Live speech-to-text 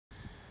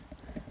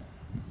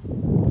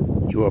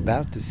You're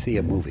about to see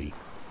a movie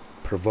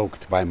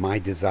provoked by my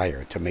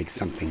desire to make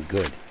something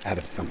good out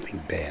of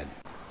something bad.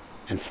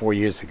 And 4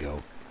 years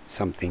ago,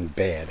 something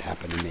bad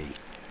happened to me.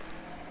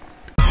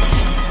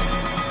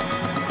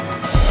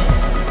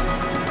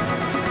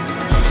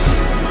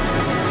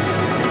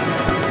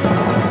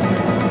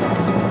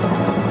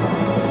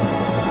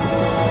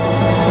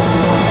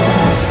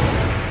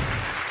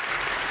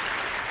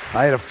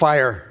 I had a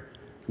fire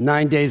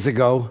 9 days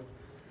ago.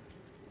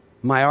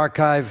 My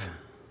archive,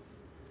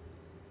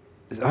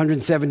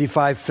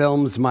 175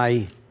 films,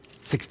 my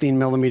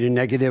 16mm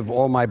negative,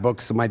 all my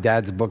books, my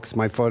dad's books,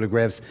 my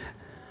photographs.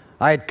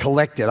 I had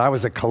collected. I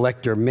was a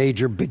collector,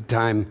 major, big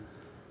time.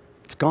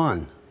 It's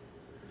gone.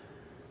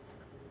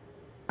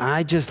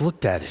 I just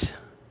looked at it,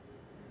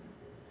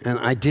 and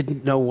I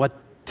didn't know what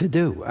to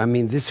do. I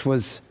mean, this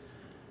was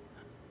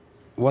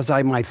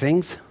I my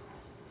things?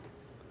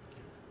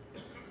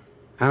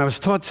 And I was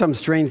taught some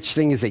strange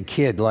thing as a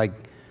kid, like,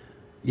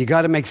 you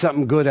got to make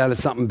something good out of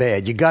something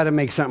bad. You got to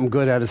make something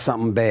good out of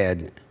something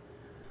bad.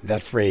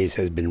 That phrase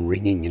has been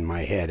ringing in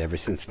my head ever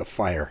since the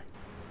fire.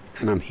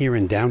 And I'm here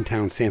in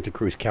downtown Santa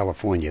Cruz,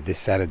 California this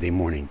Saturday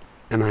morning,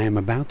 and I am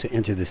about to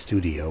enter the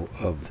studio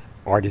of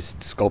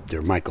artist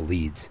sculptor Michael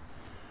Leeds,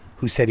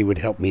 who said he would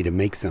help me to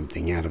make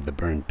something out of the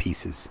burned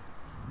pieces.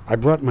 I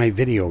brought my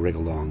video rig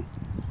along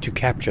to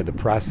capture the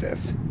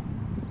process,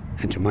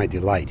 and to my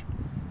delight,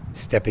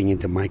 stepping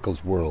into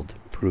Michael's world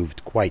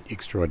proved quite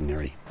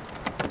extraordinary.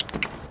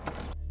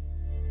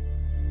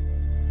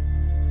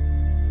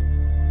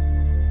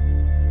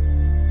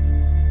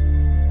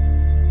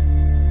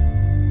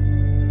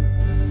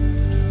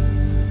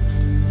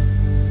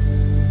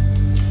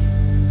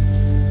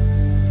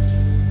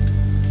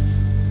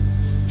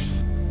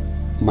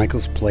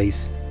 Michael's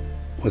place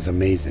was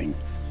amazing,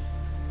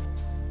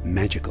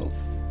 magical,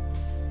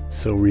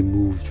 so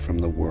removed from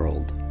the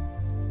world.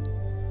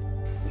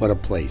 What a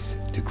place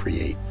to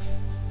create.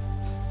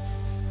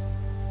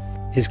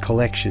 His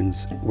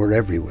collections were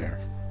everywhere,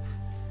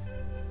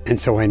 and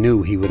so I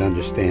knew he would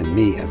understand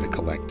me as a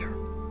collector.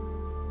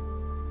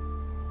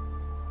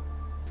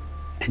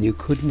 And you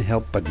couldn't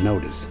help but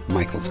notice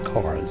Michael's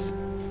cars,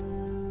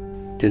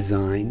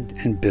 designed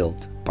and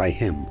built by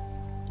him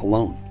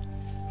alone,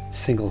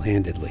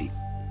 single-handedly,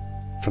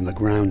 from the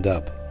ground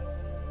up.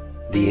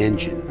 The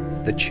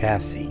engine, the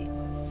chassis,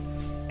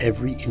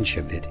 every inch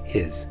of it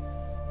his.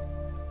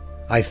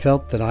 I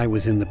felt that I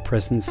was in the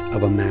presence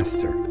of a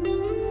master,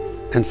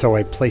 and so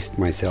I placed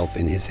myself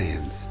in his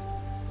hands.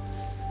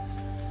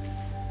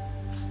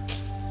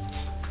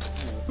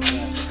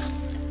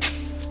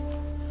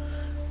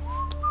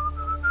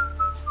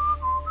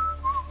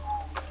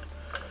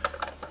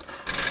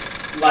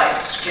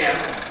 Lights,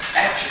 camera,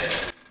 action!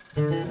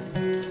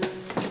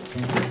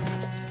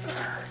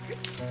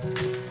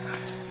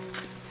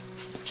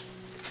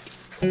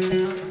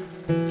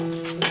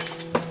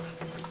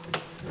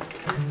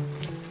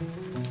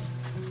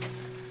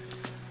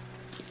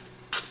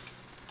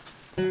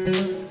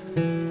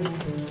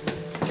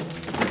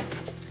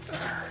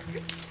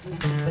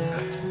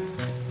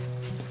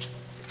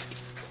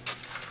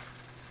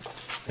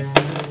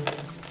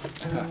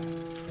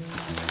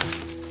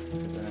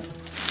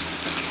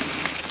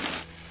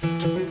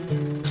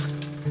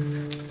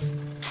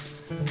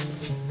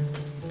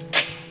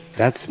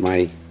 That's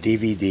my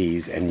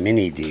DVDs and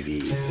mini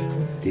DVDs.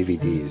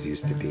 DVDs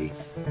used to be.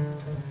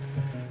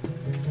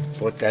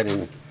 Bought that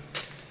in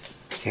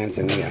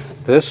Tanzania.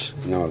 This?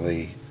 No,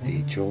 the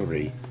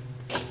jewelry.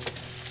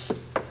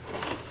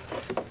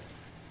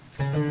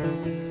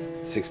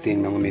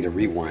 16mm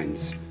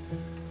rewinds.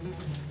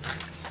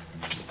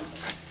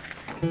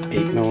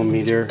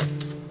 8mm,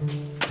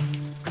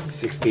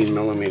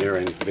 16mm,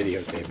 and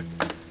videotape.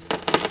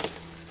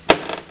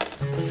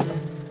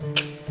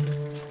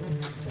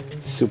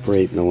 Super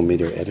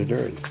 8mm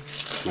editor, and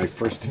my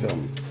first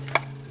film.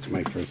 It's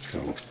my first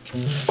film.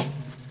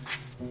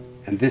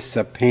 And this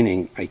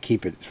painting, I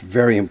keep it. It's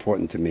very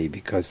important to me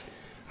because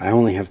I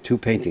only have 2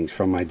 paintings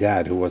from my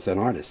dad, who was an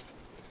artist.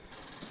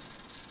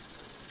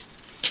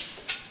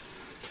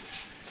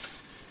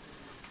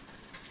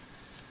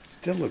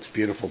 Still looks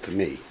beautiful to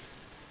me.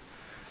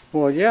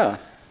 Well, yeah.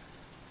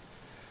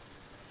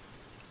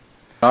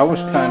 I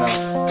was kind of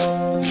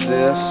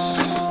this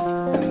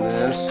and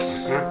this.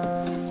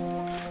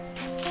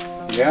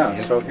 Yeah,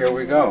 so here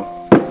we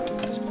go.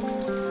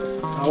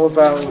 How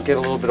about we get a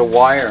little bit of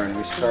wire and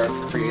we start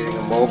creating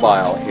a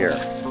mobile here.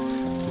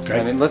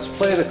 Okay. I mean, let's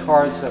play the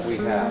cards that we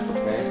have,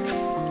 okay?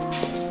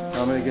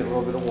 I'm going to get a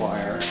little bit of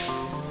wire.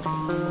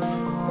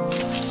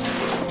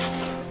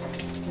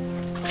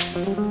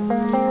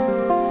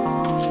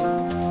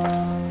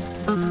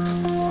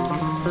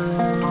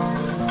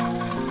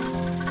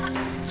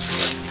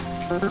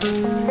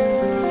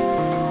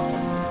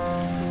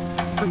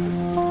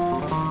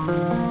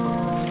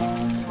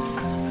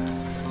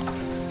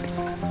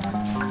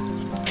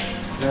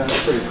 Yeah,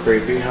 that's pretty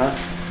creepy, huh?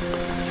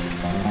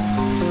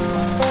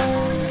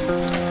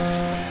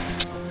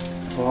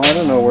 Well, I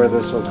don't know where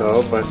this will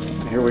go, but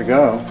here we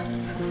go.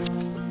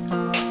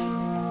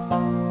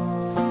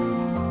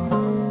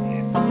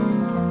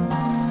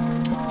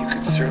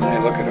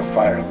 a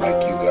fire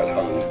like you got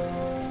hung.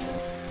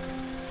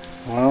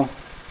 Well,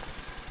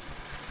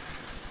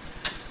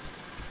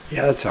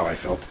 Yeah, that's how I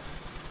felt.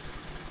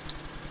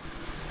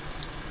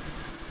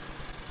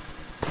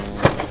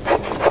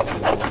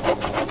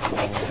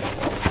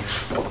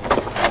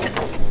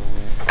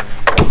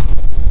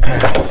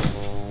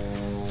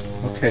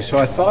 okay, so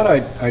I thought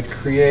I'd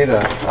create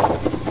a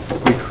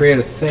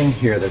thing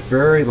here that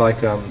very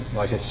like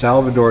a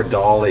Salvador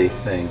Dali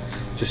thing,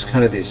 just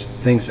kind of these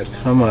things that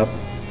come up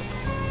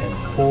and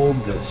hold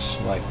this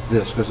like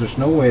this, because there's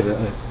no way to,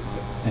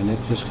 and it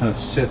just kind of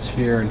sits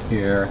here and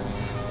here,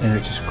 and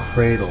it just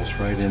cradles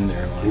right in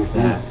there like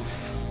that.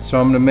 So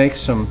I'm going to make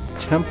some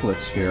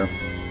templates here.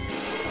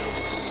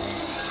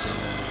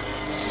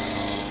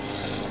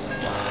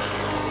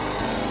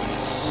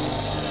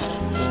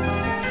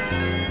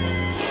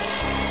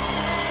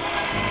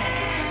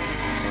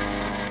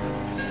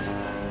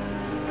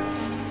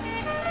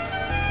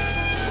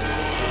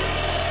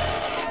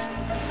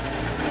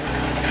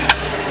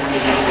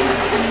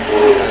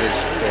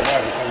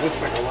 It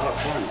looks like a lot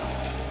of fun.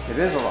 It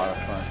is a lot of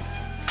fun.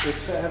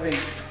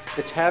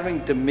 It's having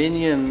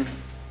dominion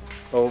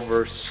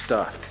over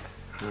stuff.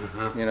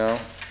 You know,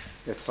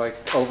 it's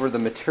like over the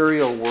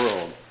material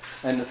world.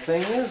 And the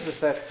thing is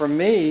that for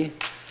me,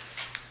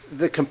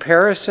 the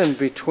comparison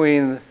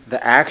between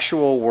the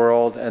actual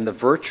world and the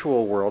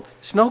virtual world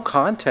is no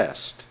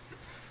contest.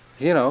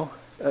 You know,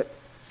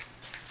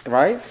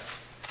 right?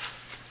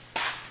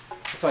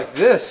 It's like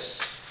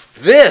this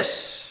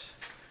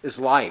is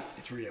life.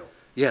 It's real.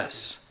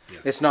 Yes. Yeah.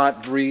 It's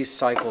not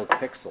recycled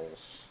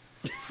pixels,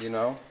 you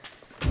know?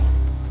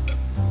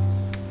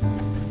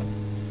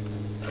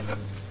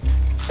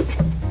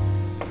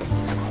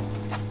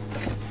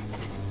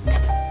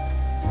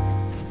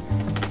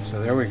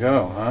 So there we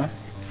go, huh?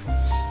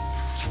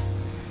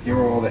 Here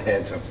are all the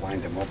heads. I've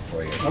lined them up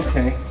for you.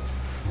 Okay.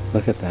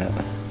 Look at that.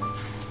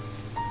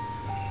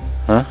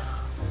 Huh?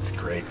 It's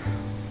great.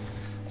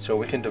 So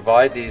we can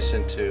divide these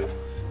into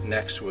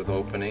necks with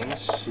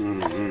openings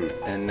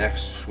and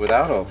necks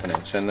without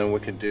openings, and then we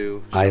could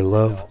do. I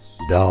love else.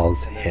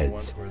 dolls' And then heads,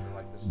 ones where they're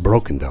like this.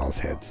 broken dolls'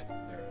 heads.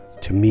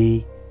 To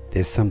me,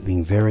 there's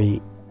something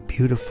very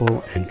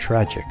beautiful and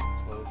tragic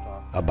Closed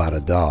off. about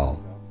a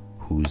doll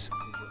whose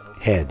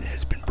head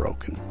has been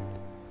broken.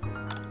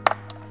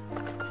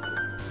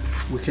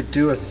 We could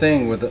do a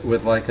thing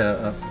with like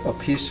a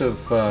piece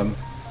of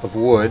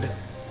wood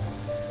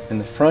in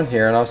the front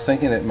here, and I was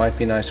thinking it might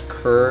be nice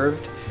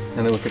curved,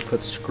 and then we could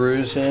put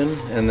screws in,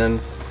 and then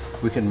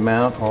we could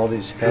mount all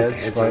these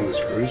heads, on the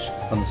screws.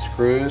 on the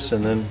screws,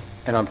 and then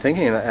I'm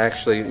thinking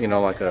actually, you know,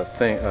 like a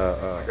thing,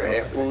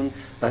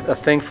 a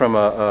thing from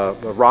a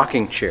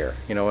rocking chair,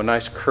 you know, a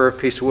nice curved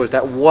piece of wood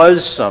that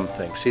was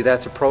something. See,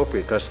 that's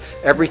appropriate because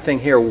everything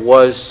here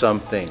was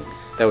something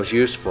that was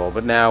useful,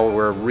 but now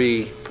we're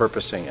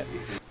repurposing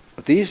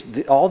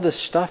it. All this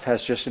stuff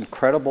has just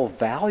incredible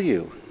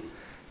value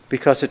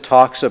because it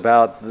talks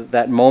about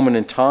that moment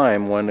in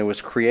time when it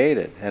was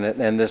created,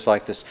 and there's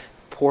like this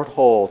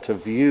porthole to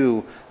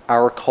view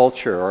our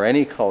culture or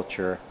any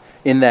culture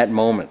in that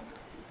moment.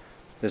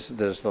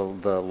 There's the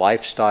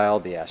lifestyle,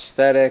 the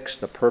aesthetics,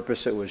 the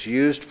purpose it was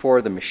used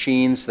for, the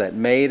machines that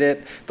made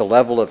it, the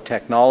level of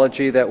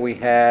technology that we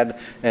had,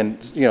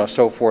 and you know,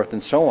 so forth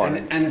and so on.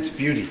 And its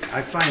beauty.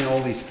 I find all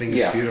these things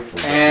beautiful.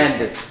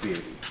 And its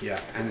beauty. Yeah,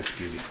 and its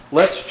beauty.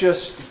 Let's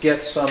just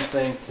get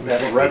something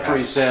that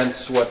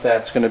represents what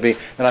that's going to be.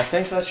 And I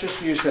think let's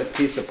just use that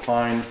piece of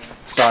pine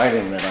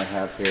siding that I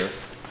have here.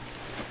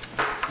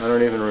 I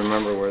don't even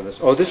remember where this...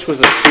 Oh, this was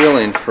the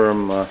ceiling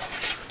from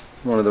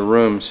one of the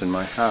rooms in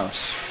my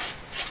house.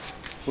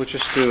 We'll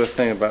just do a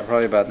thing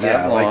probably about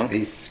that long. Yeah, I like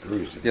these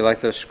screws. You like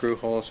those screw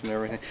holes and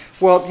everything?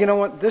 Well, you know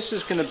what? This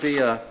is going to be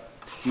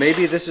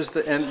maybe this is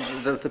the end,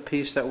 the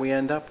piece that we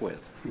end up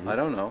with. I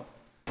don't know.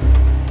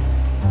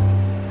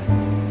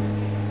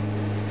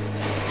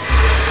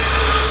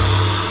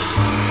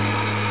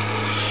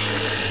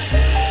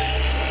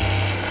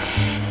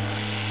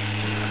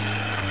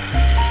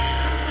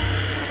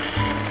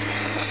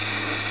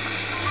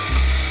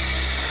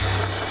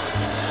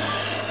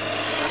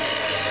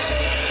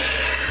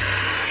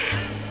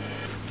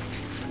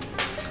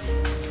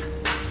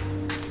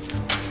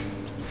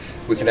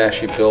 We can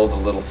actually build a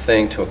little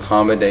thing to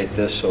accommodate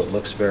this so it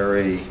looks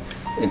very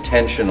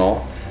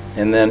intentional,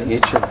 and then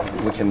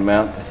we can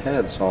mount the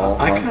heads all.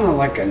 I kind of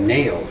like a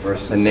nail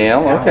versus a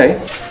nail.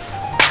 Okay.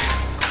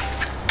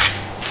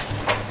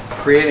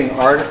 Creating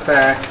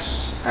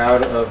artifacts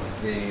out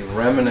of the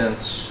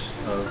remnants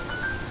of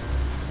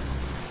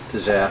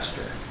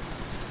disaster.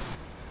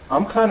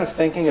 I'm kind of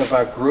thinking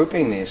about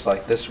grouping these,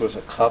 like this was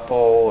a couple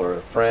or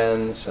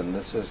friends, and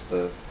this is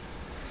the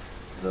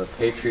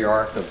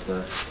patriarch of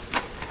the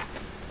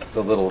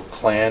little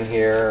clan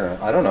here.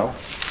 I don't know.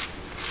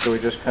 So we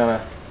just kind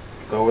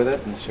of go with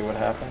it and see what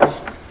happens.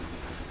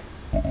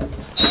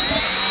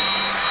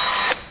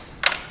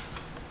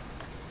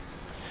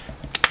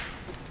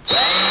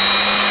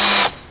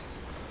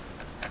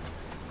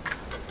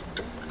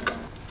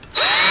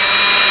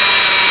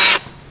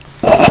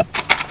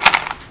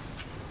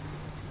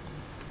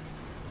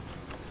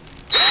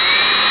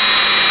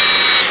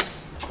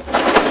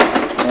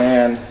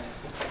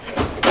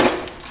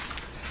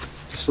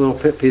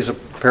 piece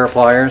of pair of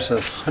pliers.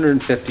 That's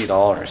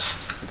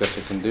 $150 because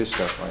it can do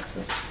stuff like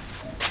this.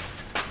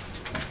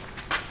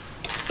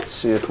 Let's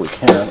see if we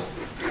can.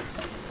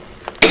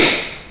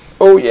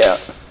 Oh yeah.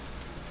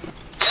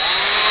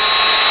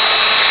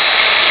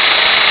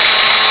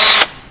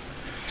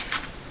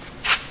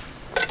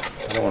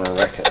 I don't want to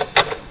wreck it.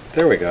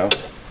 There we go.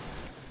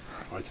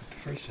 Oh, it's a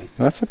person.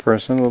 That's a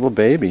person, a little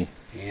baby.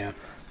 Yeah.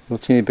 Little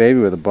teeny baby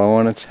with a bow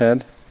on its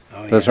head.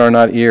 Oh, Those yeah. are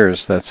not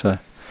ears. That's a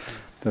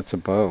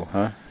bow,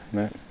 huh?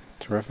 Isn't that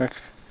terrific?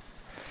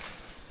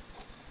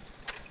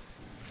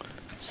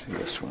 Let's see,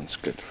 this one's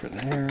good for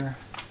there.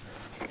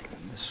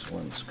 And this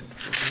one's good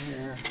for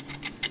there.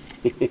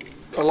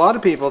 A lot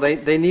of people,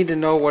 they need to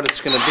know what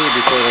it's going to be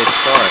before they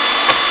start.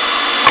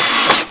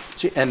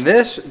 See, and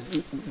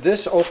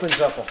this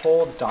opens up a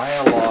whole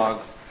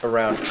dialogue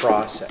around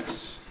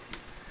process.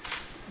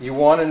 You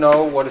want to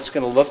know what it's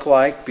going to look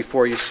like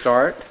before you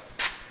start?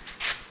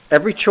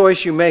 Every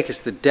choice you make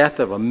is the death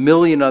of a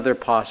million other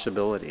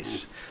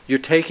possibilities. You're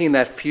taking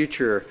that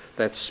future,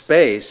 that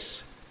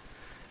space,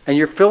 and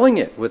you're filling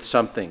it with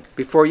something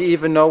before you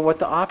even know what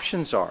the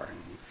options are.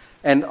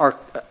 And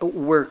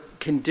we're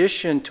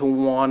conditioned to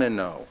want to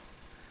know.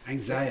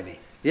 Anxiety.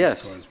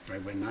 Yes.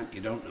 Because when not,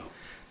 you don't know.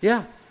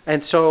 Yeah.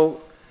 And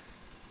so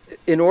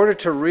in order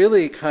to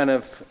really kind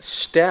of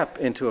step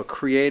into a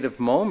creative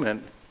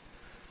moment,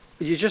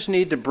 you just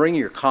need to bring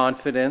your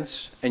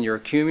confidence and your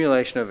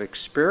accumulation of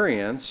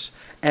experience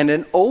and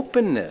an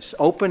openness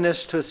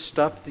to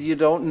stuff that you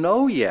don't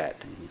know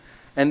yet,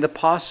 and the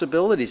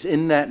possibilities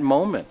in that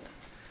moment.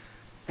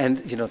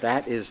 And you know,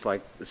 that is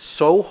like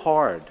so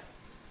hard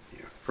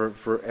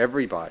for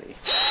everybody.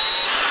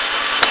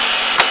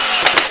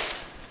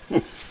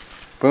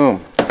 Boom.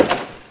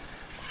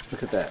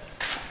 Look at that.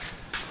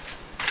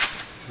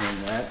 And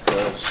that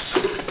goes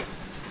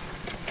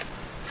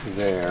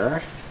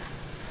there.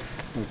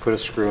 We put a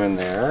screw in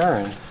there,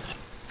 and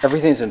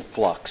everything's in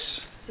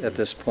flux at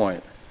this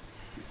point.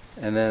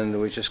 And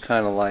then we just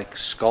kind of like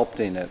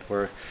sculpting it,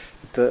 where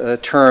the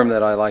term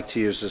that I like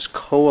to use is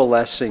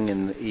coalescing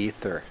in the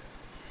ether.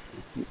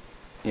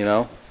 You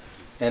know?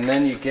 And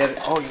then you get,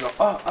 oh, you go,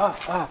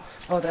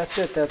 oh, that's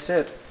it.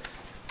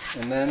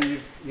 And then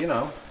you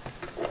know,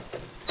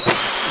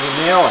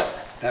 you nail it.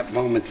 That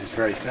moment is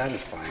very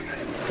satisfying.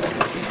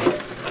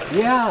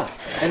 Yeah,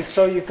 and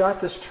so you've got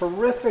this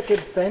terrific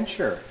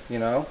adventure, you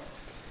know,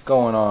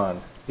 going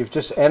on. You've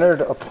just entered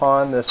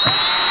upon this,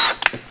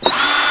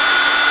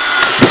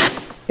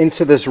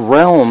 into this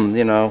realm,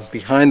 you know,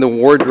 behind the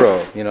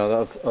wardrobe, you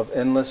know, of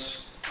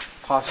endless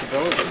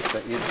possibilities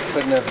that you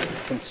couldn't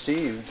have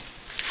conceived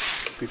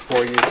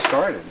before you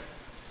started.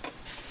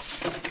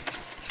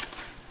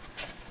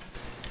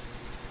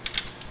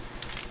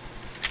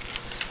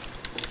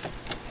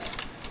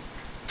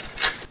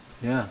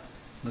 Yeah,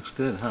 looks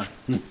good, huh?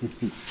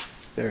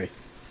 Very.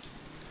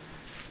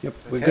 Yep,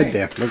 we're good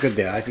there. We're good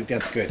there. I think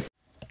that's good.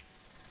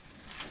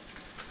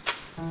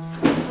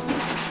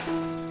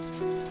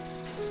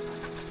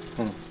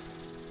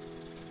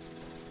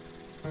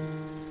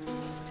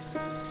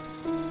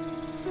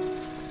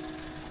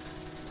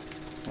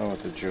 Oh,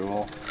 with the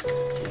jewel.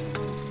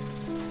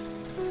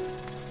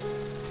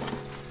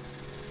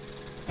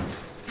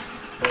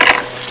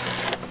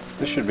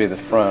 This should be the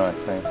front, I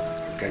think.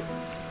 Okay.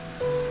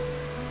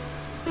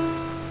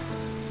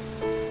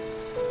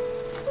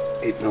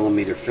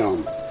 8mm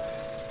film.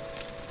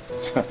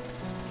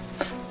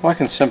 Well, I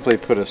can simply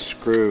put a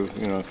screw,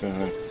 you know,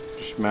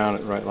 just mount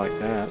it right like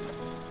that.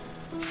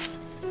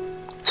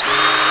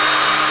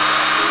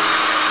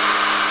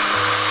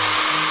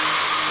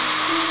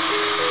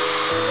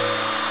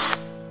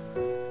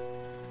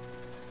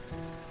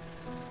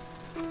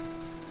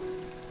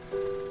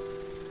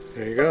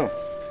 There you go.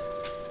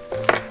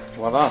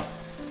 Voila.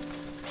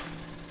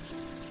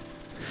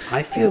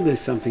 I feel there's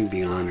something to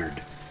be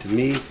honored. To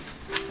me,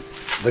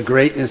 the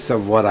greatness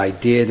of what I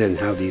did and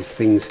how these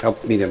things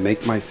helped me to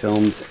make my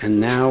films,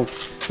 and now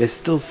there's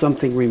still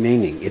something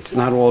remaining. It's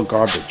not all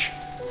garbage.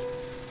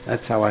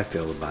 That's how I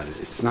feel about it.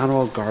 It's not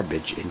all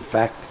garbage. In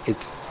fact,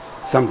 it's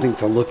something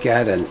to look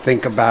at and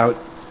think about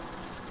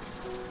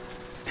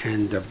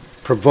and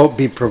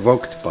be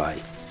provoked by.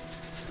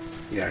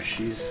 Yeah,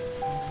 she's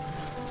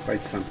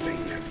quite something,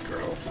 that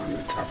girl on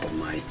the top of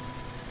my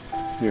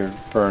Your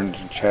burned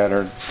and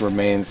shattered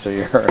remains of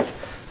your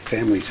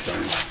family's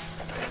friend.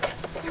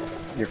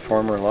 your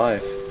former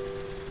life.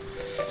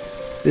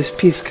 This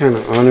piece kind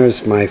of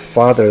honors my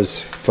father's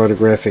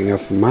photographing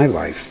of my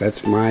life.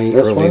 That's my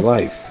This early one?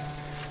 life.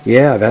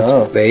 Yeah, that's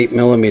Oh. the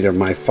 8mm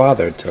my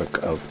father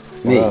took of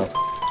me Wow.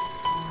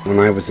 when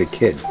I was a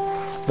kid.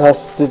 Now,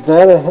 did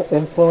that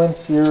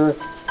influence your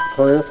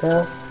career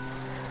path?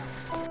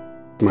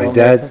 My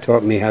dad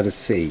taught me how to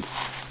see.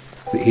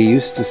 He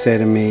used to say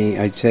to me,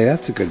 I'd say,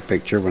 that's a good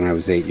picture when I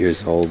was 8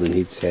 years old, and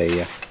he'd say,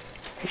 yeah,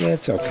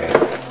 it's okay.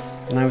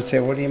 And I would say,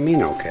 what do you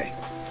mean okay?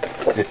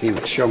 And he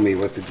would show me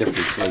what the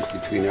difference was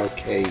between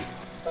okay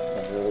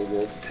Really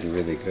good. and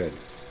really good.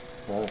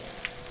 Wow.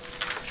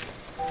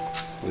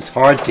 It was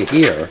hard to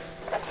hear,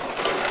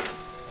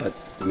 but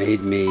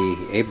made me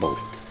able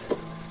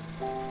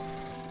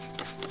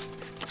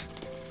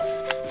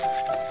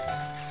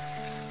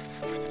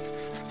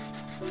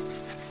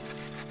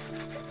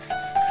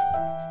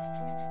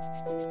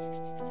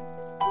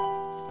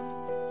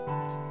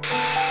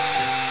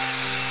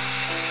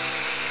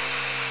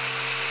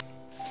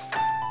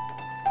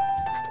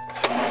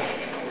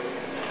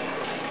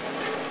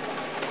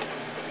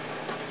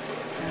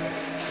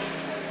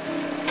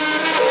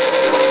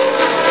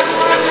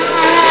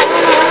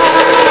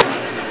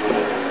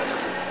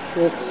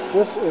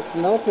it's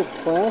melted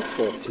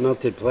plastic. It's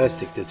melted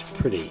plastic that's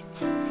pretty.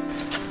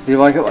 Do you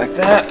like it like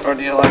that, or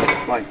do you like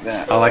it like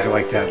that? I like it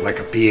like that, like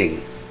a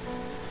being.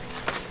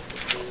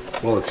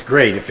 Well, it's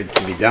great if it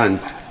can be done.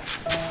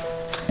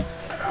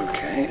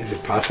 Okay. Is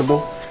it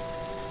possible?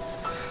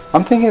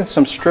 I'm thinking of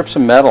some strips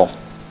of metal.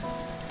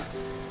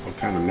 What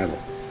kind of metal?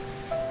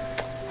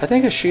 I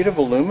think a sheet of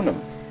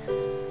aluminum.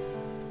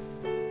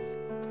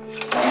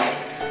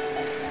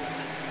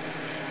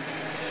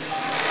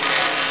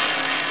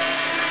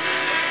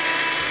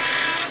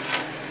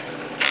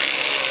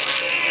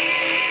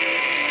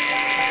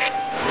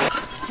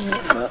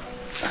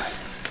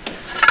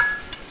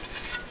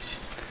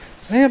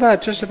 I think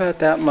about just about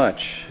that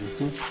much.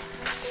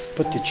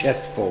 Put the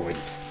chest forward.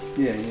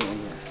 Yeah.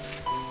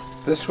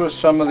 This was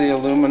some of the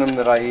aluminum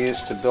that I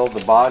used to build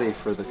the body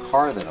for the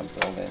car that I'm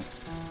building.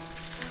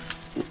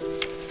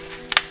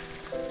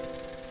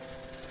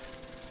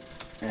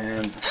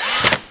 And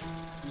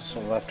this is a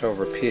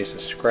leftover piece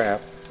of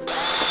scrap.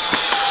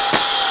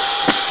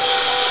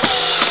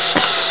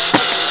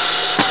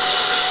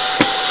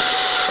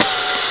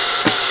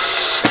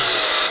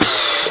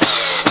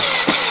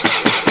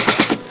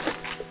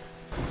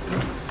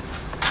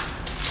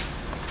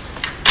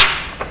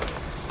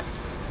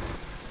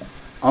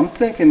 I'm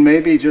thinking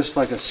maybe just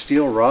like a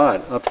steel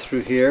rod up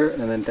through here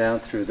and then down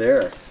through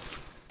there.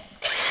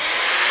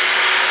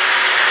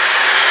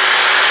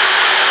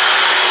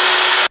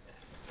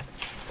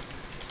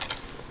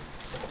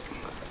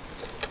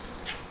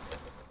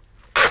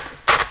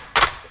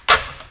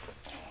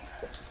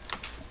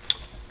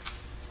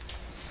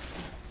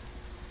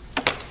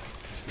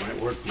 This might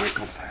work,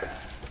 Michael.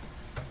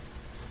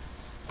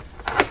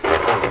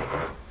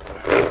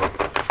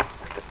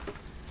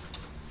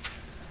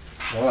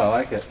 Oh, I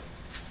like it.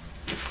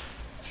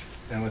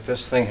 And with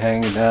this thing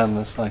hanging down,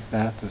 this like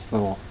that, this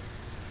little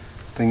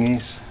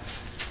thingies.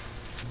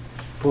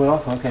 Pull it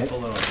off? Okay.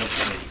 Pull it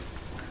off.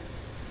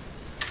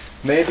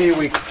 Maybe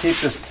we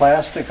keep this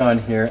plastic on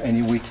here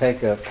and we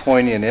take a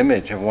poignant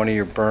image of one of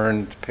your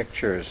burned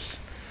pictures.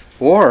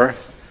 Or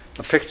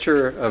a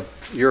picture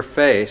of your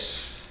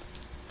face,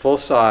 full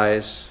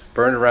size,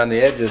 burned around the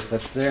edges,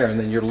 that's there, and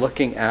then you're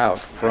looking out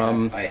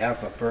from... I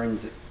have a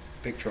burned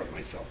picture of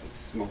myself with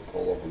smoke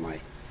all over my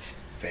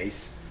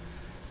face.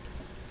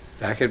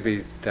 That could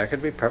be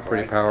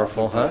pretty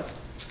powerful, huh?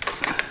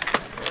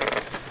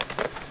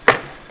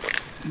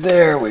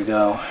 There we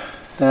go.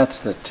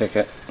 That's the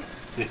ticket.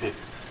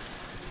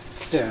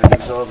 Yeah,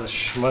 there's all the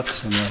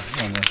schmutz in the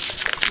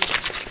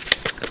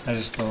I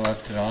just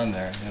left it on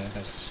there. Yeah,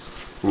 that's...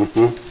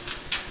 Do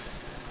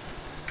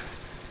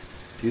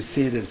you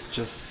see it as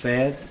just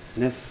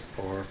sadness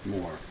or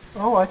more?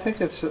 Oh, I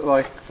think it's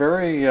like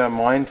very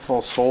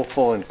mindful,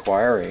 soulful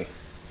inquiry,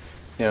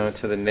 you know,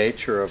 into the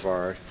nature of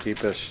our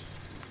deepest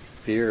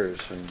fears,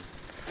 and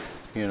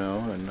you know,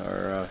 and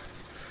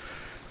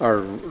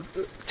our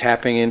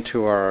tapping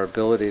into our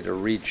ability to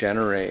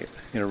regenerate,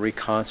 you know,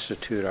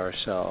 reconstitute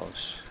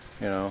ourselves,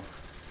 you know.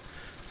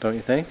 Don't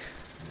you think?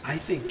 I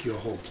think your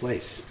whole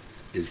place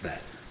is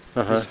that.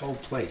 This whole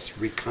place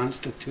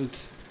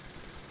reconstitutes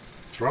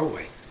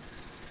throwaway.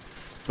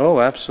 Oh,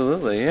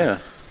 absolutely, yeah.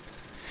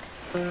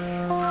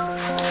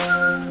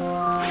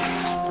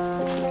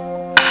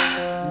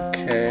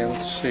 Okay,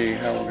 let's see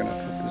how we're going to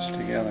put this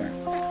together.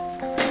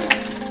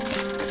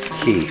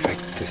 Key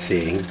to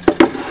seeing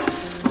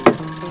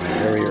my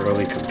very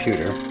early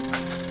computer,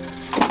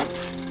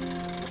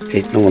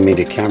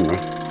 8mm camera.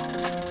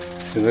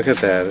 See, look at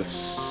that.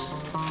 It's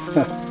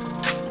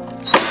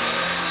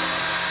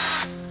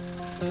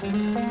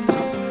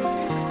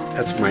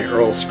That's my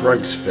Earl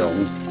Scruggs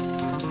film,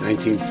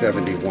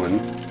 1971.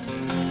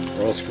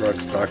 Earl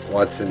Scruggs, Doc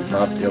Watson,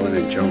 Bob Dylan,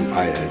 and Joan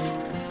Baez.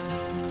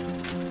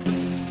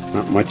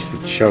 Not much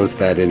that shows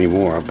that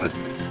anymore, but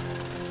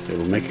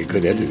it'll make a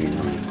good editing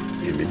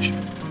image.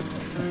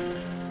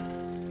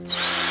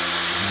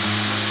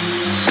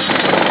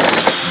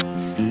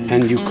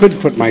 And you could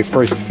put my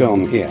first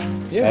film here.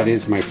 Yeah. That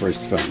is my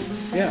first film.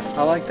 yeah,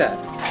 I like that.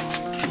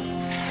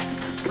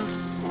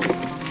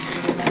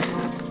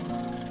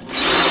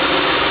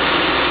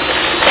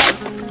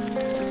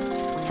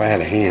 If I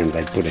had a hand,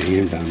 I'd put a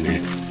hand down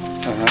there.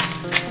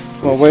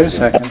 Well, wait a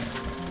second.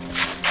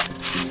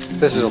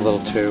 This is a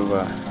little too...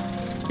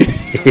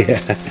 Yeah.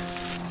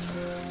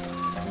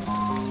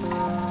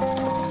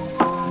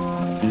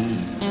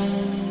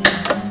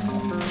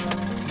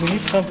 We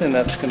need something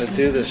that's going to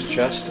do this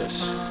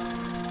justice.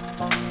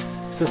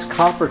 It's this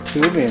copper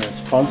tubing, it's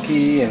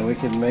funky, and we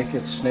can make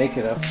it, snake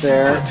it up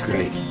there. That's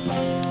great.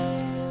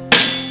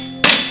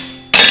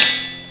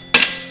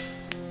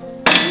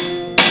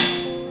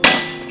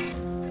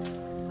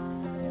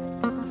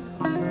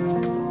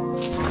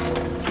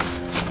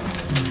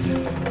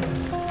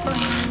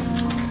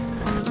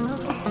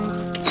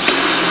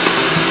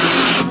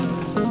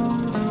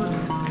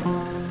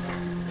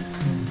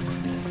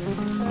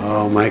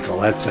 Oh, Michael,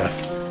 that's a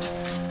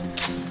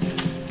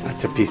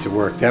piece of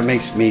work. That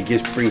makes me,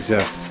 just brings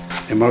a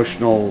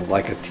emotional,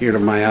 like a tear to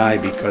my eye,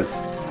 because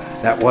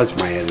that was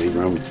my editing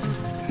room.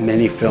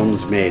 Many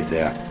films made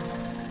there.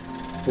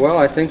 Well,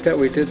 I think that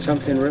we did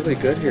something really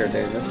good here,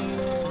 David.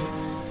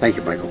 Thank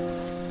you, Michael.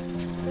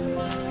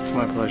 It's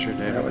my pleasure,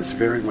 David. That was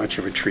very much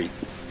of a treat.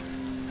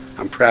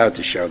 I'm proud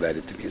to show that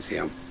at the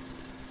museum.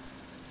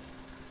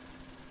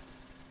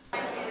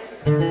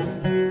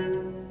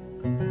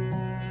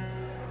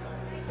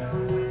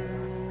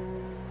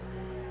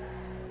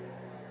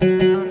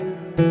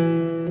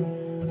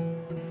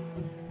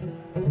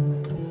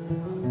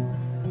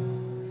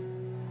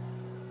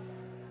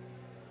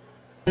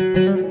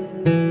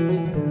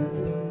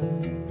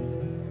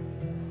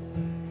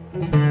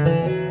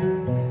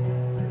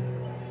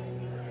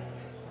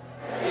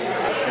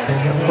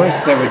 At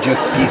first they were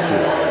just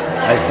pieces.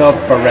 I felt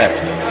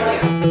bereft.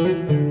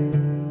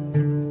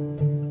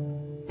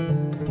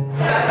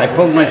 I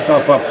pulled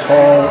myself up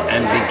tall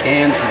and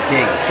began to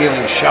dig,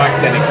 feeling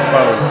shocked and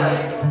exposed.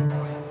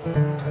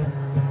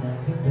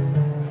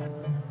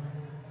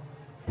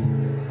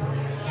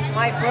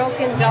 My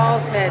broken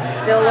doll's head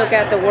still look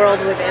at the world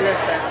with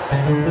innocence.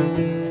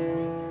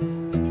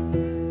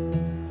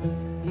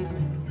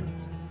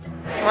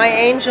 My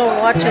angel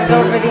watches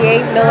over the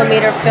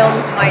 8mm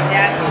films my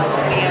dad took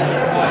of me as a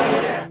boy.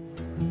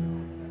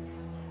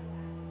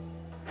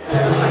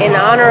 In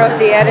honor of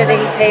the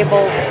editing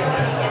table,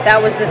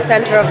 that was the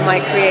center of my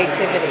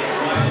creativity.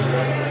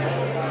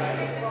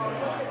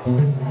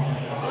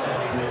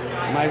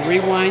 My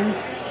rewind,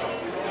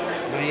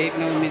 my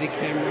 8mm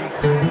camera,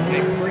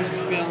 my first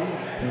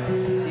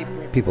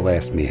film. People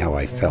asked me how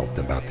I felt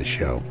about the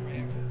show.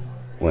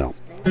 Well,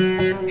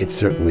 it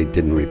certainly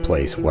didn't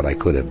replace what I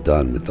could have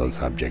done with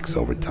those objects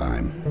over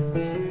time.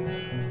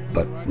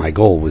 But my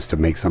goal was to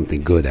make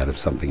something good out of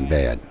something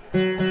bad,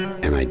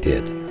 and I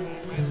did.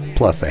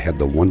 Plus, I had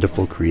the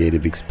wonderful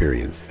creative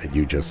experience that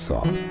you just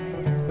saw.